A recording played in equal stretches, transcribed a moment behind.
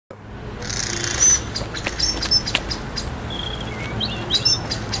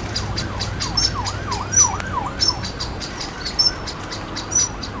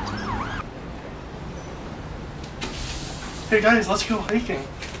Hey guys, let's go hiking.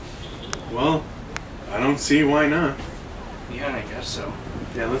 Well, I don't see why not. Yeah, I guess so.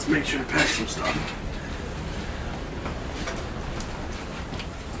 Yeah, let's make sure to pack some stuff.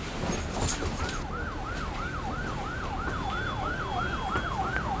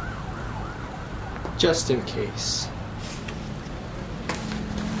 Just in case.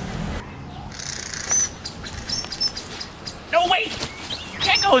 No, wait! You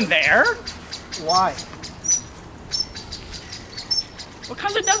can't go in there! Why?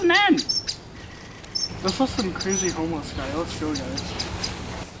 Because it doesn't end! This was some crazy homeless guy. Let's go, guys.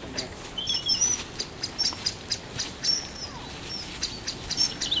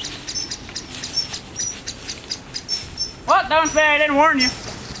 Well, don't say I didn't warn you.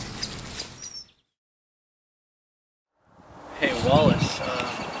 Hey Wallace,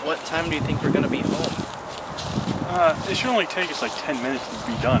 what time do you think we're gonna be home? It should only take us like 10 minutes to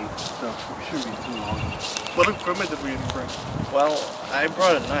be done, so we shouldn't be too long. What equipment did we bring? Well, I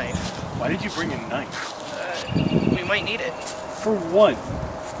brought a knife. Why did you bring a knife? We might need it. For what?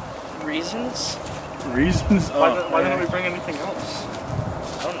 Reasons? Reasons? Why didn't we bring anything else?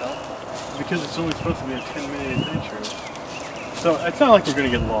 I don't know. Because it's only supposed to be a 10-minute adventure. So it's not like we're gonna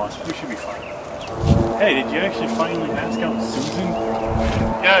get lost. We should be fine. Hey, did you actually finally ask out Susan?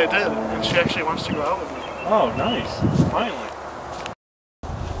 Yeah, I did. And she actually wants to go out with me. Oh, nice. Finally.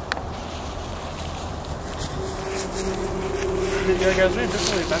 Yeah, guys, we've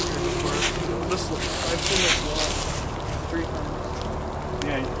definitely been here before. I've seen this lot 3 times.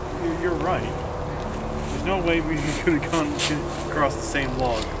 Yeah, you're right. There's no way we could have gone across the same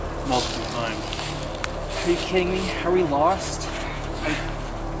log multiple times. Are you kidding me? Are we lost?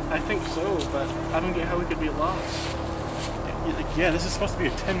 I think so, but I don't get how we could be lost. Yeah, this is supposed to be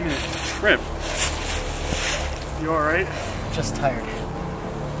a 10-minute trip. You alright? Just tired.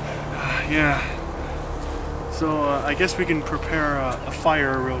 Yeah. So I guess we can prepare a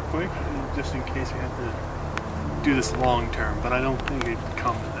fire real quick, just in case we have to do this long term, but I don't think it'd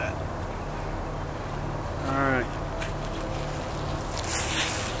come to that. Alright.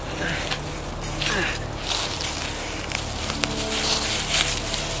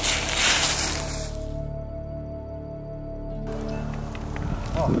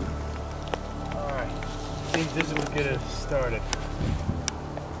 Alright. I think this will get us started.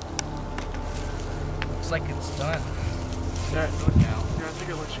 Looks like it's done. Alright. Look now. Yeah, I think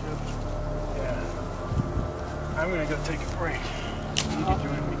it looks good. Yeah. I'm gonna go take a break. You can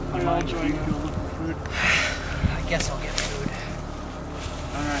join me. I'll join you. Go look for food. I guess I'll get food.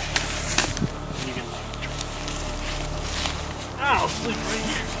 Alright. You can I'll sleep right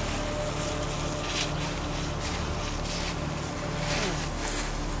here.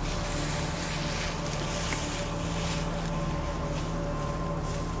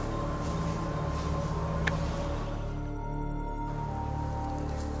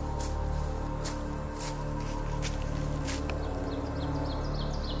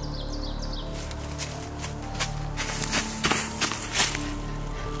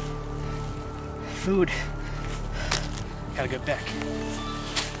 Food. Gotta get back.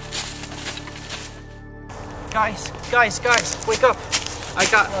 Guys, wake up! I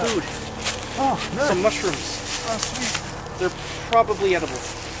got food. Oh, nice. Some mushrooms. Oh, sweet. They're probably edible.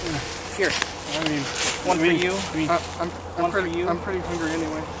 Here, I mean, one for you. I'm pretty hungry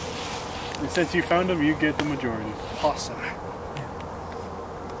anyway. Since you found them, you get the majority. Awesome.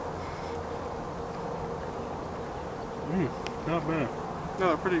 Not bad. No,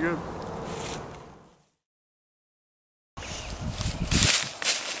 they're pretty good.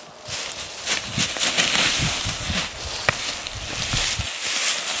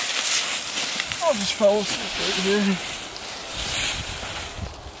 I'll just fall asleep right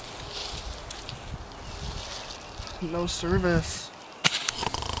here. No service.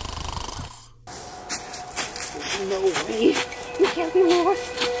 No way. We can't be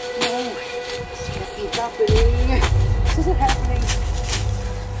lost. No. This can't be happening. This isn't happening.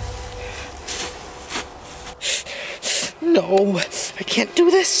 No. I can't do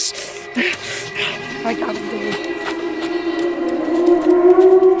this. I gotta do it.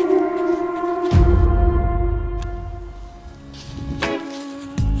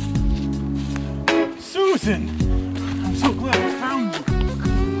 Susan! I'm so glad I found you.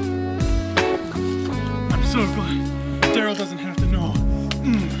 I'm so glad Daryl doesn't have to know.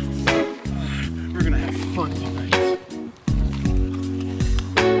 We're gonna have fun tonight.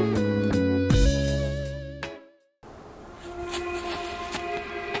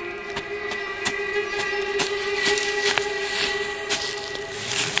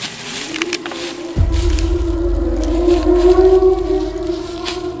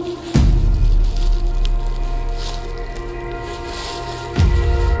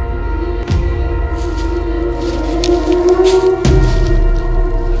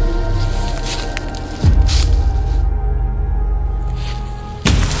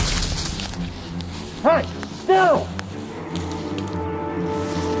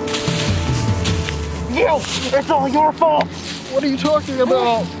 you! It's all your fault! What are you talking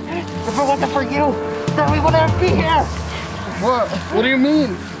about? If it wasn't for you, then we wouldn't be here! What? What do you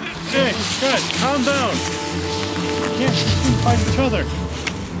mean? Hey, guys, calm down. We can't fight each other.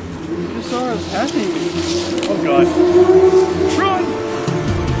 You just saw us attacking. Oh God. Run!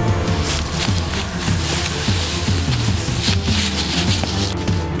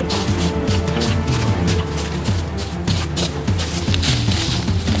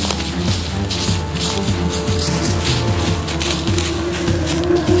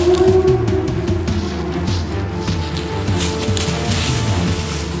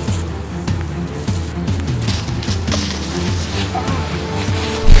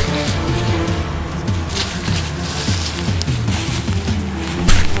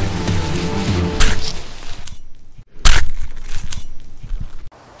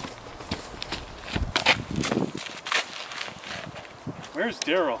 Where's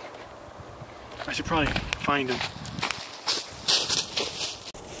Daryl? I should probably find him.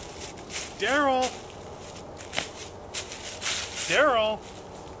 Daryl! Daryl!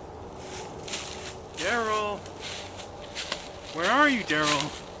 Daryl! Where are you, Daryl?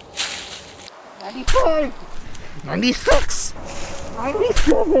 95! 96!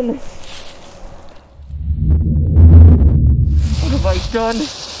 97! What have I done?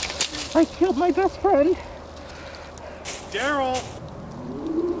 I killed my best friend! Daryl!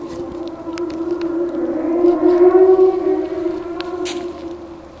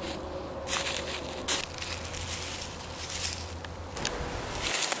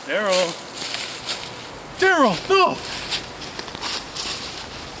 Daryl! Daryl! No!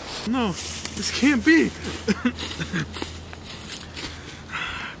 No, this can't be!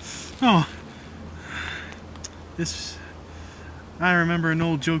 Oh. This... I remember an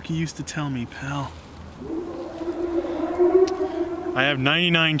old joke you used to tell me, pal. I have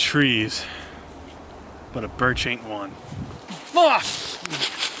 99 trees, but a birch ain't one. Fuck!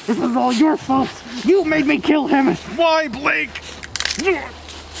 This is all your fault! You made me kill him! Why, Blake?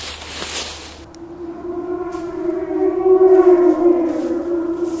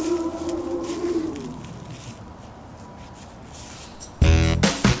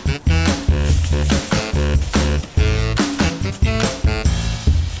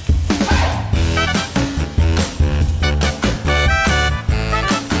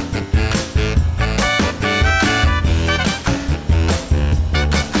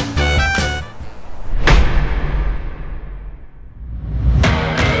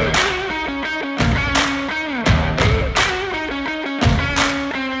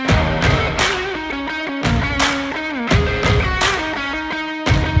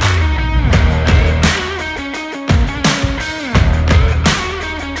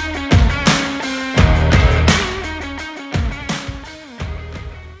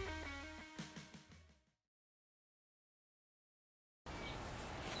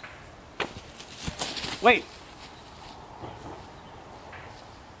 Wait!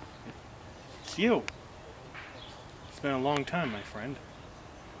 It's you. It's been a long time, my friend.